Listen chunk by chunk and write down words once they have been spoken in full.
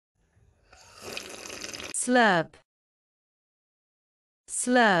slurp,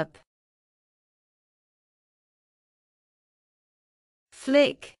 slurp.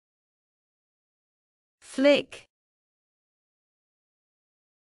 Flick, flick.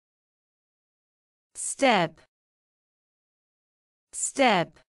 Step,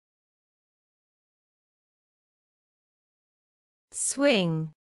 step.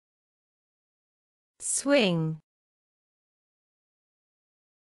 Swing, swing.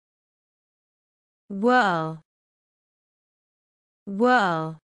 Whirl,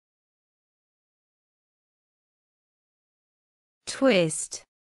 whirl. Twist,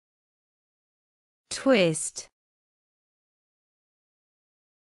 twist.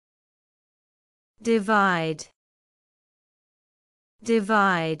 Divide,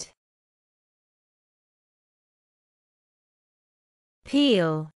 divide.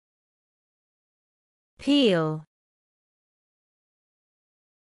 Peel, peel.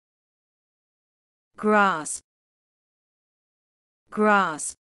 Grasp,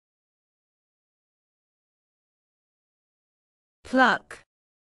 grasp. Pluck,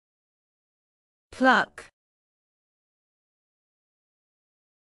 pluck.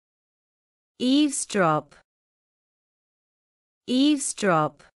 Eavesdrop,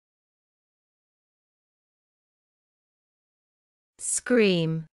 eavesdrop.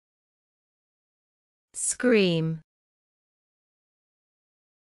 Scream, scream.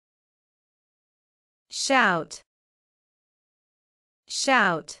 Shout,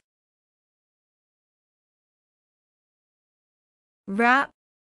 shout. Wrap,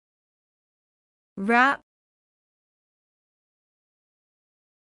 wrap.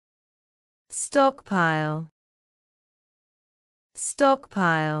 Stockpile,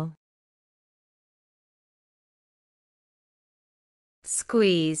 stockpile.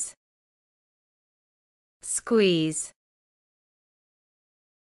 Squeeze, squeeze.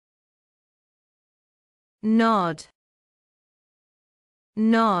 Nod,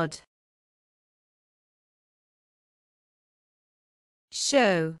 nod.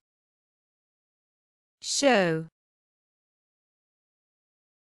 Show, show.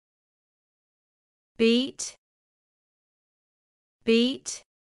 Beat, beat.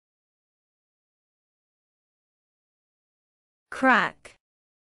 Crack,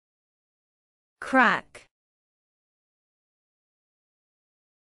 crack.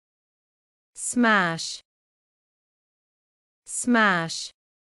 Smash, smash.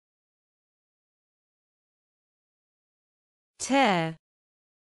 Tear,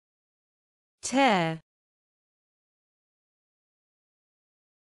 tear.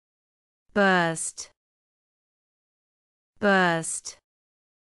 Burst, burst.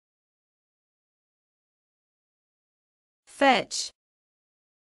 Fetch,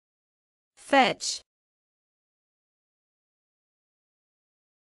 fetch.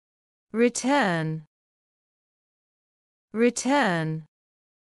 Return, return.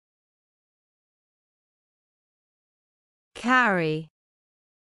 Carry,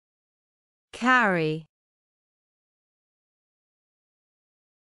 carry.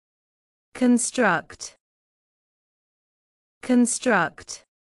 Construct, construct.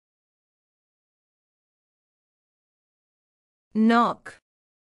 Knock,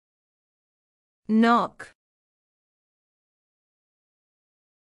 knock.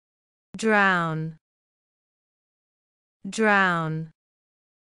 Drown, drown.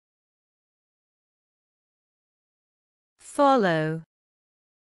 Follow,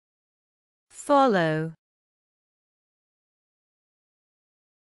 follow.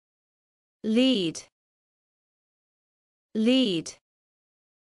 Lead, lead.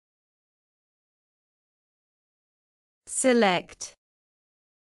 Select,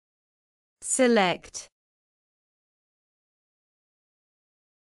 select.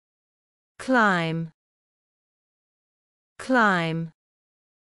 Climb, climb.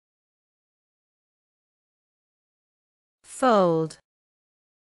 Fold,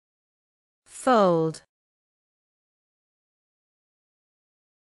 fold.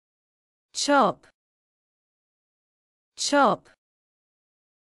 Chop, chop.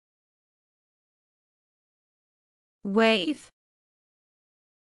 Wave,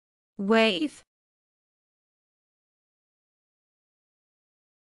 wave.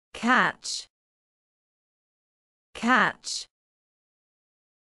 Catch, catch.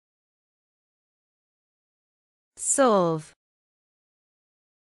 Solve,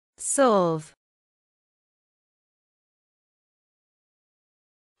 solve.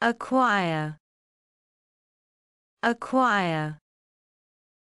 Acquire, acquire.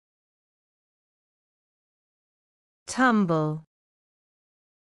 Tumble,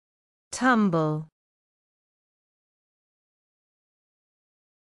 tumble.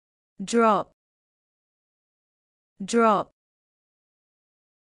 Drop, drop,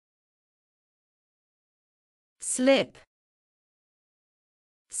 slip,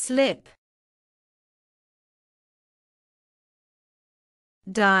 slip,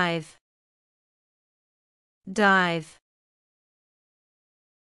 dive, dive,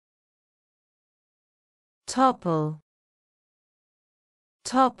 topple,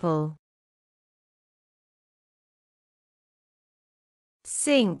 topple,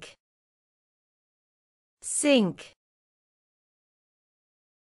 sink, sink,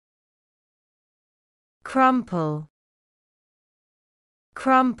 crumple,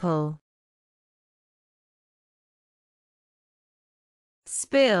 crumple,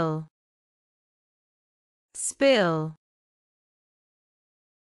 spill, spill,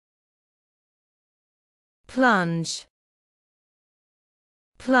 plunge,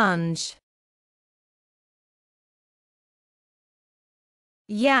 plunge,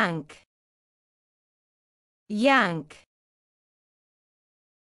 yank, yank,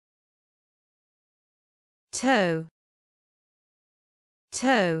 toe,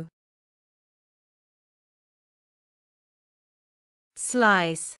 toe,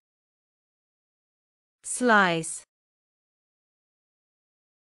 slice, slice,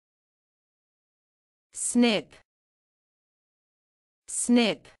 snip,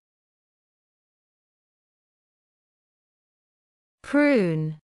 snip,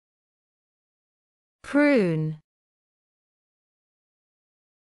 prune, prune,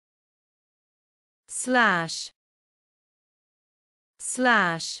 slash,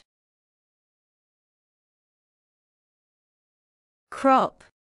 slash, crop,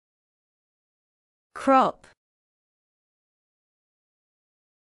 crop,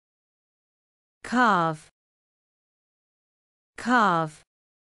 carve, carve,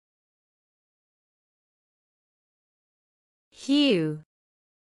 hue,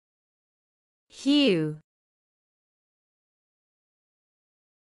 hue,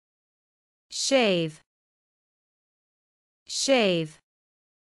 shave, shave,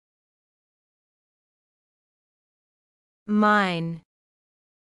 mine,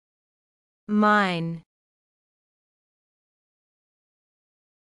 mine,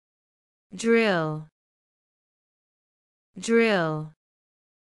 drill, drill,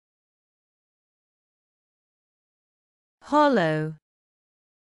 hollow,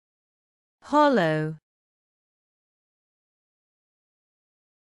 hollow,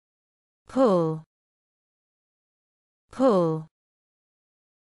 pull, pull,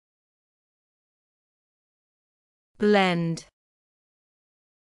 blend,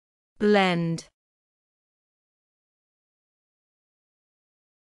 blend,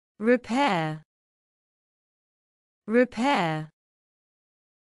 repair, repair,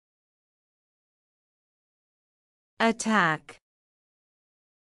 attack,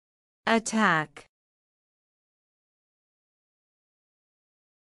 attack,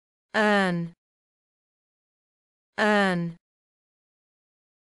 earn, earn,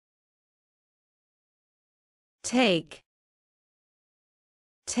 take,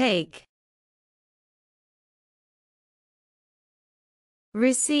 take,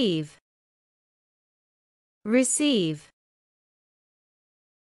 receive, receive,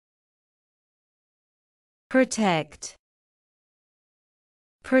 protect,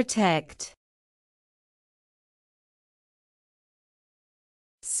 protect,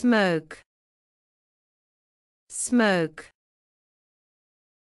 smoke, smoke,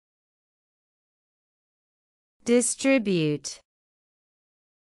 distribute,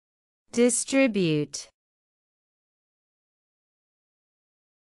 distribute,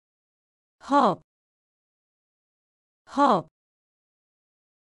 hop, hop,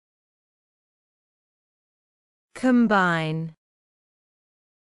 combine,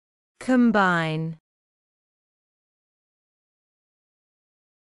 combine,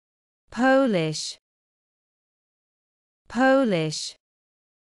 Polish, Polish,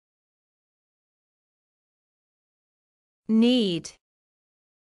 need,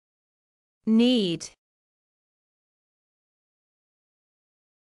 need,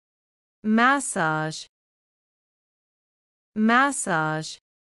 massage, massage,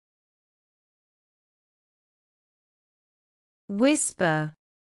 whisper,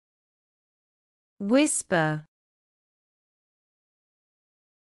 whisper,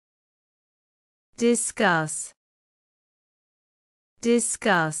 discuss,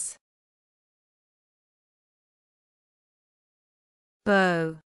 discuss,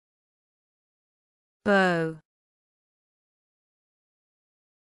 bow, bow,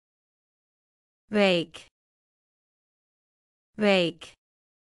 bake, bake,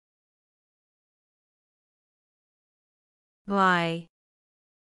 buy,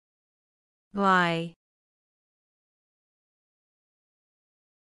 buy,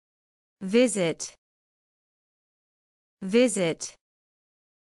 visit, visit.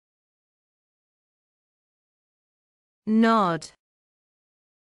 Nod,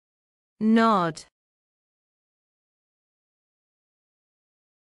 nod.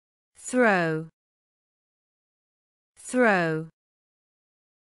 Throw, throw.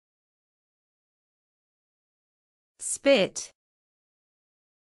 Spit,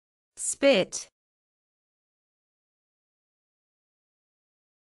 spit.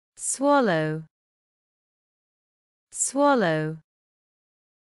 Swallow, swallow.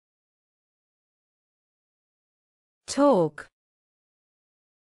 Talk,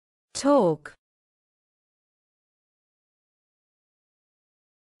 talk.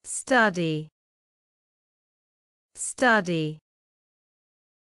 Study, study.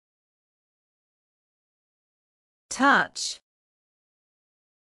 Touch,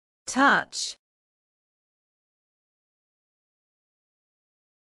 touch.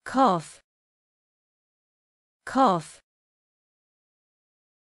 Cough, cough.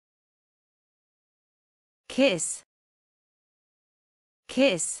 Kiss,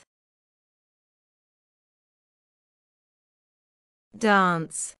 kiss.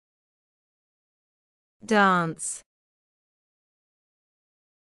 Dance, dance.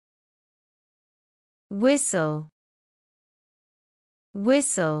 Whistle,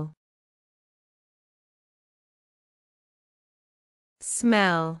 whistle.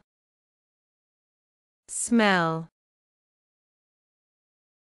 Smell, smell.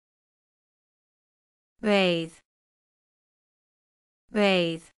 Bathe,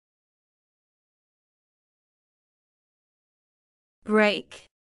 bathe. Break,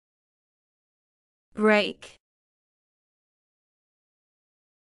 break.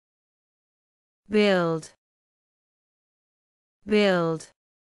 Build, build.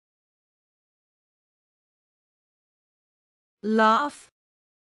 Laugh,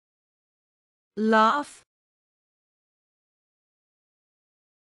 laugh.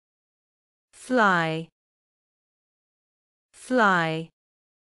 Fly, fly.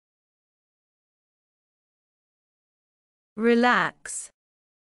 Relax,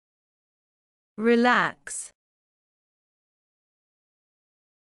 relax.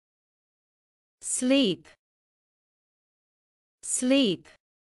 Sleep, sleep.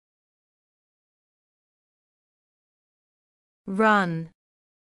 Run,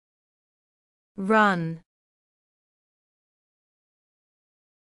 run.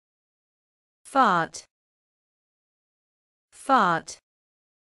 Fart, fart.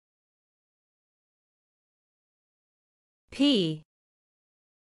 Pee,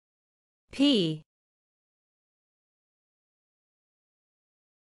 pee.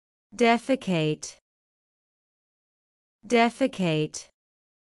 Defecate, defecate.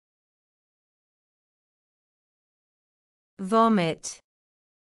 Vomit,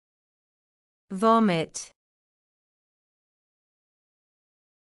 vomit.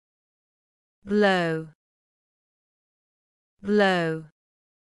 Blow, blow.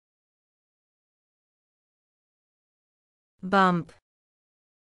 Bump,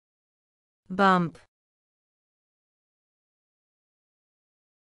 bump.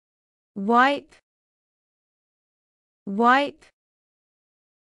 Wipe, wipe.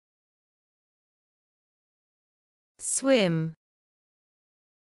 Swim,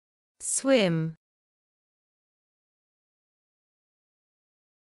 swim.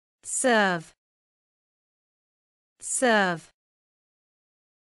 Serve, serve.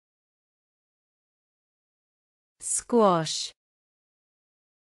 Squash,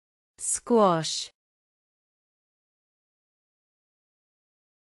 squash.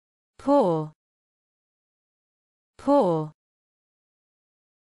 Pour, pour.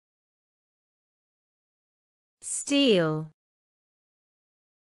 Steal,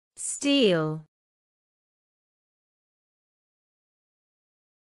 steal.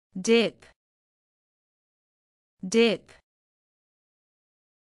 Dip, dip.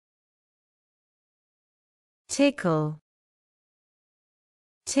 Tickle,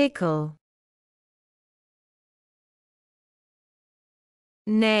 tickle.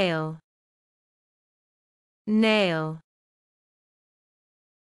 Nail, nail.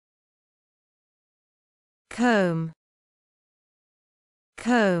 Comb,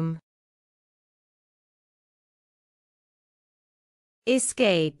 comb.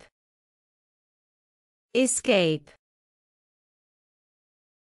 Escape, escape.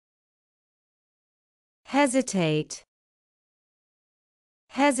 Hesitate,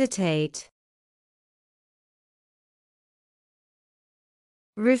 hesitate.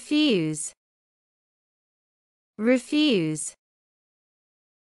 Refuse, refuse.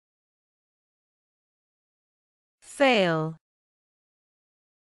 Fail,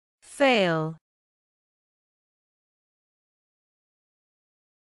 fail,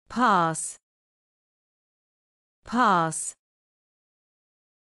 pass, pass,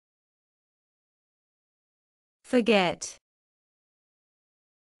 forget,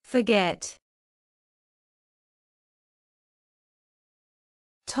 forget,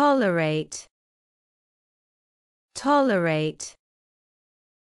 tolerate, tolerate,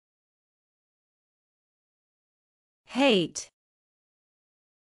 hate,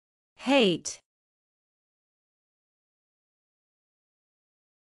 hate,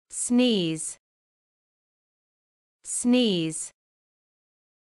 sneeze, sneeze,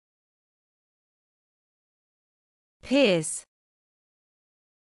 pierce,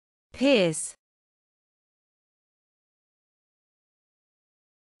 pierce,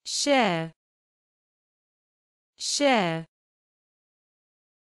 share, share,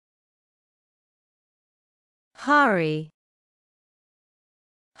 hurry,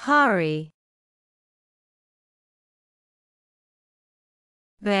 hurry,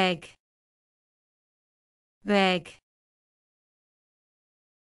 beg, beg,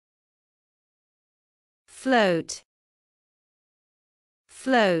 float,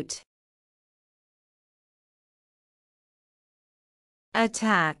 float,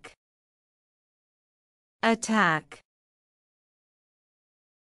 attack, attack,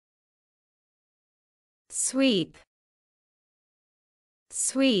 sweep,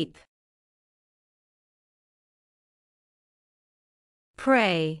 sweep,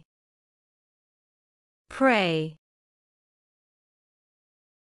 pray, pray,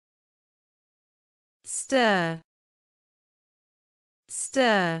 stir,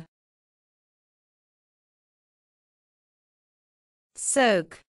 stir,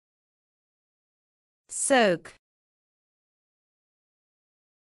 soak, soak,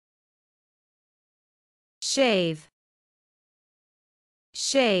 shave,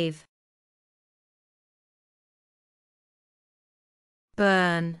 shave,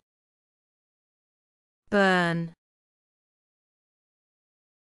 burn, burn,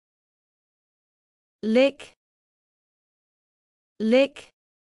 lick, lick,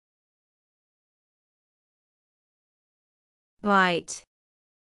 bite,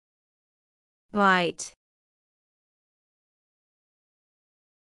 bite,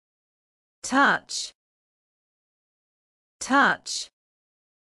 touch, touch,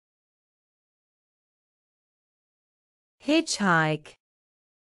 hitchhike,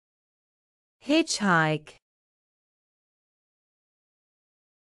 hitchhike,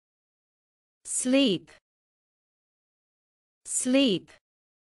 sleep, sleep,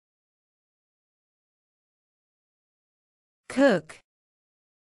 cook,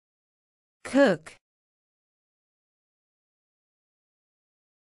 cook,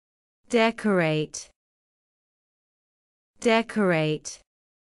 decorate, decorate,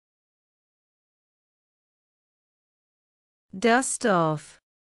 dust off,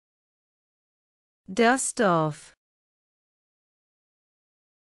 dust off,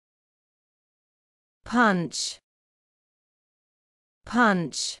 punch,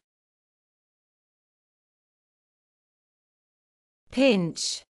 punch,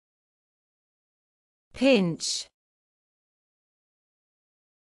 pinch, pinch,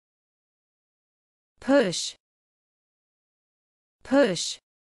 push, push,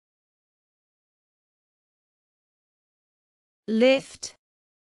 lift,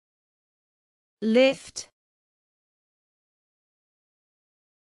 lift,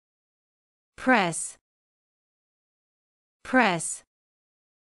 press, press,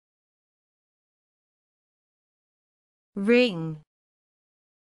 ring,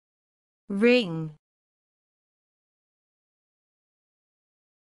 ring,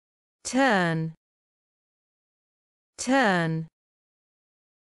 turn, turn,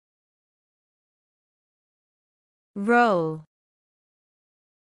 roll,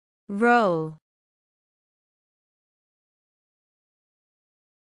 roll,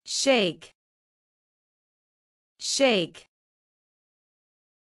 shake, shake,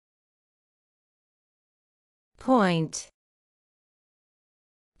 point,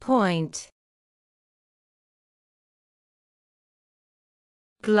 point,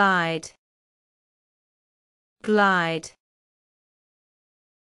 glide, glide,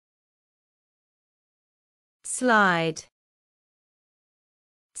 slide,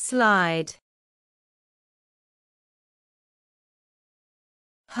 slide,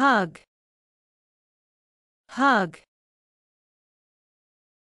 hug, hug,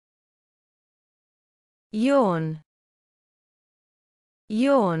 yawn,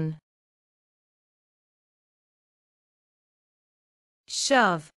 yawn,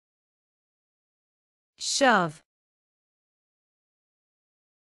 shove, shove,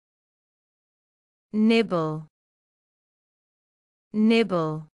 nibble,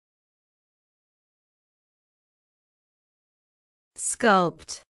 nibble.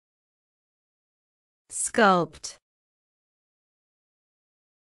 Sculpt, sculpt.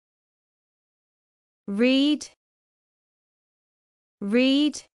 Read,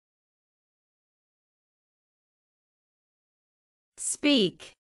 read.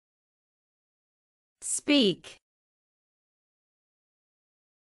 Speak, speak.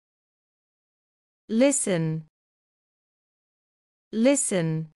 Listen,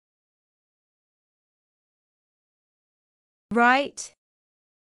 listen. Write,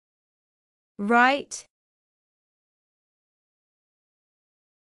 write.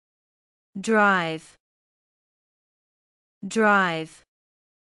 Drive, drive.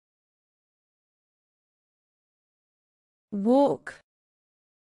 Walk,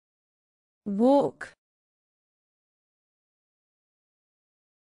 walk.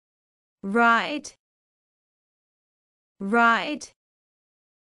 Ride, ride.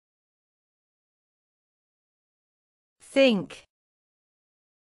 Think,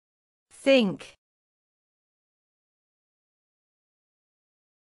 think.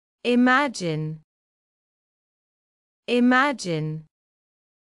 Imagine, imagine.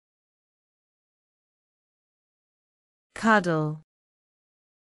 Cuddle,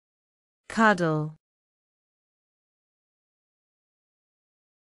 cuddle.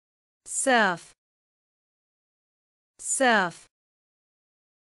 Surf, surf.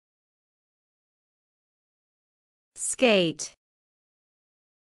 Skate,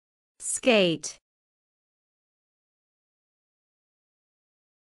 skate.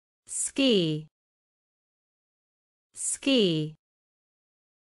 Ski, ski.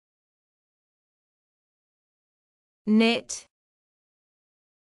 Knit,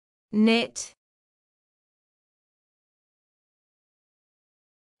 knit.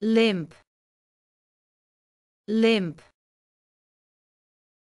 Limp, limp.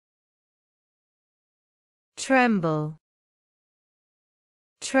 Tremble,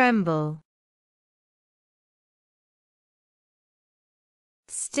 tremble.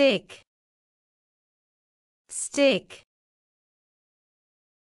 Stick, stick.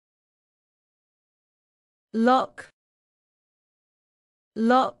 Lock,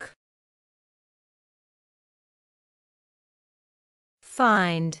 lock.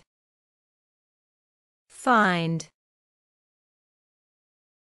 Find, find.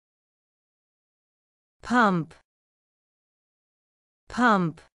 Pump,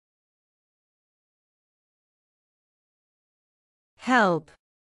 pump. Help,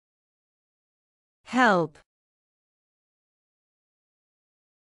 help.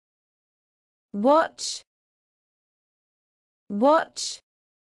 Watch, watch.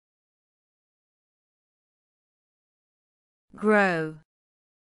 Grow,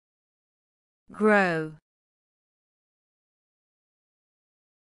 grow.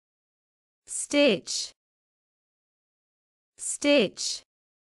 Stitch, stitch.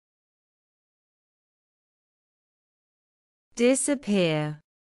 Disappear,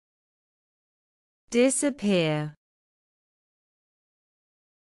 disappear.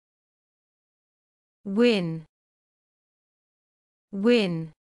 Win,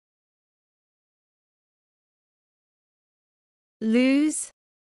 win. Lose,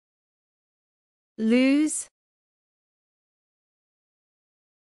 lose.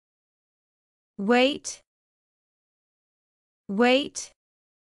 Wait, wait.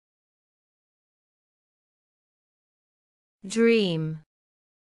 Dream,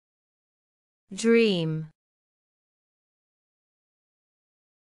 dream.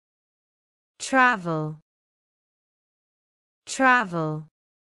 Travel, travel.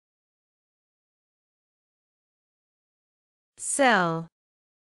 Sell,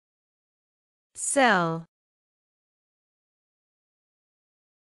 sell.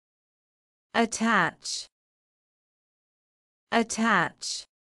 Attach, attach.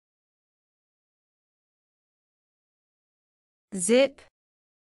 Zip,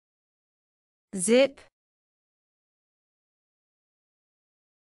 zip.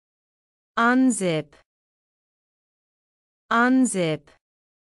 Unzip, unzip.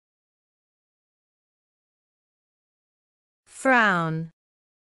 Frown,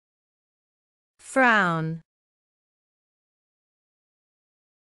 frown.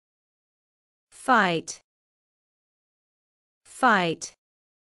 Fight, fight.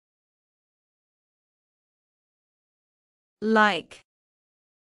 Like,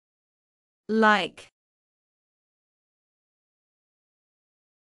 like.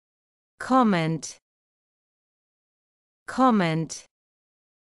 Comment, comment.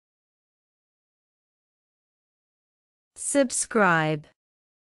 Subscribe,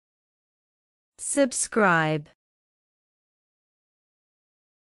 subscribe.